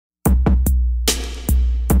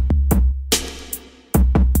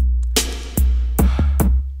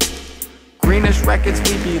records,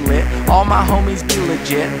 we be lit. All my homies be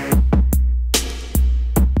legit.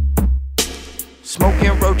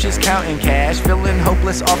 Smoking roaches, counting cash, feeling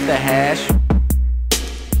hopeless off the hash.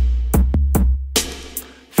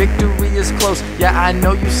 Victory is close, yeah, I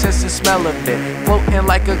know you sense the smell of it. Floating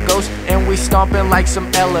like a ghost, and we stomping like some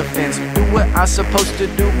elephants. Do what I'm supposed to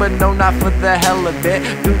do, but no, not for the hell of it.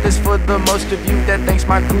 Do this for the most of you that thinks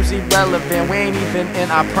my crew's irrelevant. We ain't even in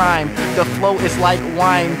our prime, the flow is like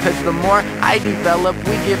wine. Cause the more I develop,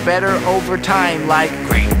 we get better over time. Like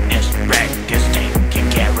Greenest records taking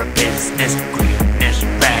care of business. Greenest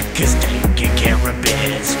records taking care of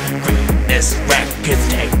biz. Greenest records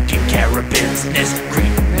taking care of business.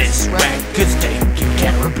 Greenest records taking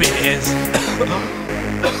care of biz.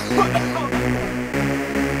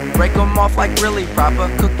 break them off like really proper,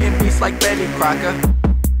 cooking beats like Betty Crocker.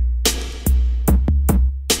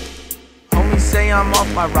 Homies say I'm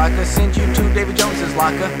off my rocker, send you to David Jones's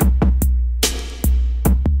locker.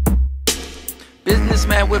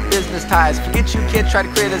 Businessman with business ties, forget you kid, try to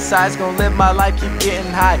criticize. Gonna live my life, keep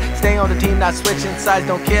getting high. Stay on the team, not switching sides.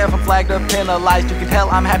 Don't care if I'm flagged or penalized. You can tell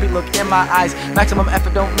I'm happy, look in my eyes. Maximum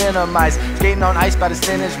effort, don't minimize. Skating on ice, about as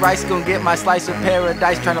thin as rice. Gonna get my slice of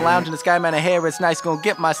paradise. Trying to lounge in the sky, man, a hair, it's nice. Gonna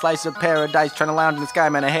get my slice of paradise. Trying to lounge in the sky,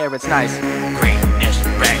 man, a hair, it's nice. Greenest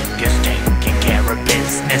records taking care of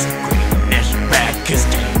business. Greenest records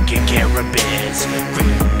taking care of biz.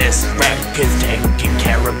 Greenest records taking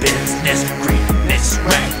care of business. Greenest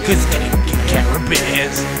records taking care of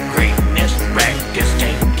biz. Greenest records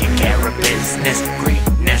taking care of business.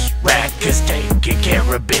 Greenest records taking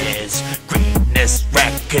care of biz. Greenest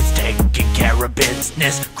records taking care of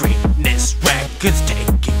business. Greenest records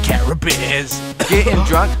taking care of biz. Getting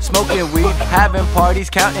drunk, smoking weed, having parties,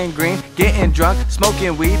 counting green. Getting drunk,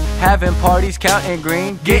 smoking weed, having parties, counting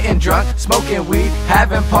green. Getting drunk, smoking weed,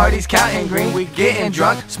 having parties, counting green. We getting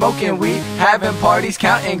drunk, smoking weed, having parties,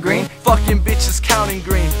 counting green. Fucking bitches counting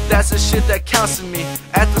green, that's the shit that counts to me.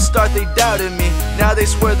 At the start they doubted me, now they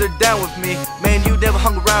swear they're down with me. Man, you never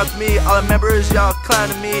hung around with me, all I remember is y'all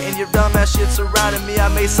clowning me. And your dumb ass shit surrounding me. I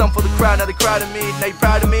made something for the crowd, now they crowded me. Now you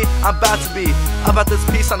proud of me? I'm about to be. About this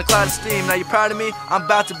piece on the cloud of steam. Now you proud of me? I'm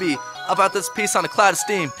about to be. About this piece on the cloud of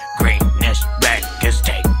steam. Greenest records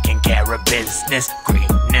taking care of business.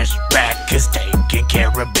 Greenest records taking care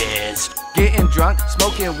of biz. Getting drunk,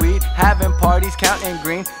 smoking weed, having parties, counting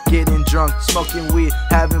green. Getting drunk, smoking weed,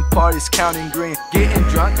 having parties, counting green. Getting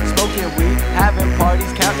drunk, smoking weed, having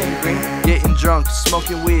parties, counting green. Getting drunk,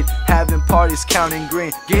 smoking weed, having parties, counting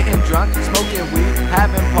green. Getting drunk, smoking weed,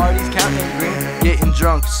 having parties, counting green. Getting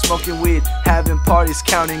drunk, smoking weed, having parties,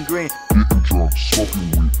 counting green. Getting drunk, smoking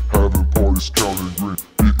weed, having parties, counting green.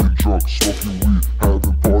 Getting drunk, smoking weed,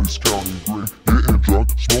 having parties, counting green. Getting drunk,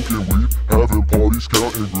 smoking weed, having parties,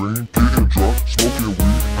 counting green. Getting drunk, smoking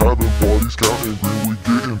weed, having parties, counting green. We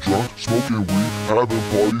getting drunk, smoking weed, having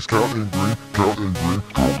parties, counting green, counting green,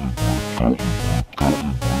 counting green, counting green.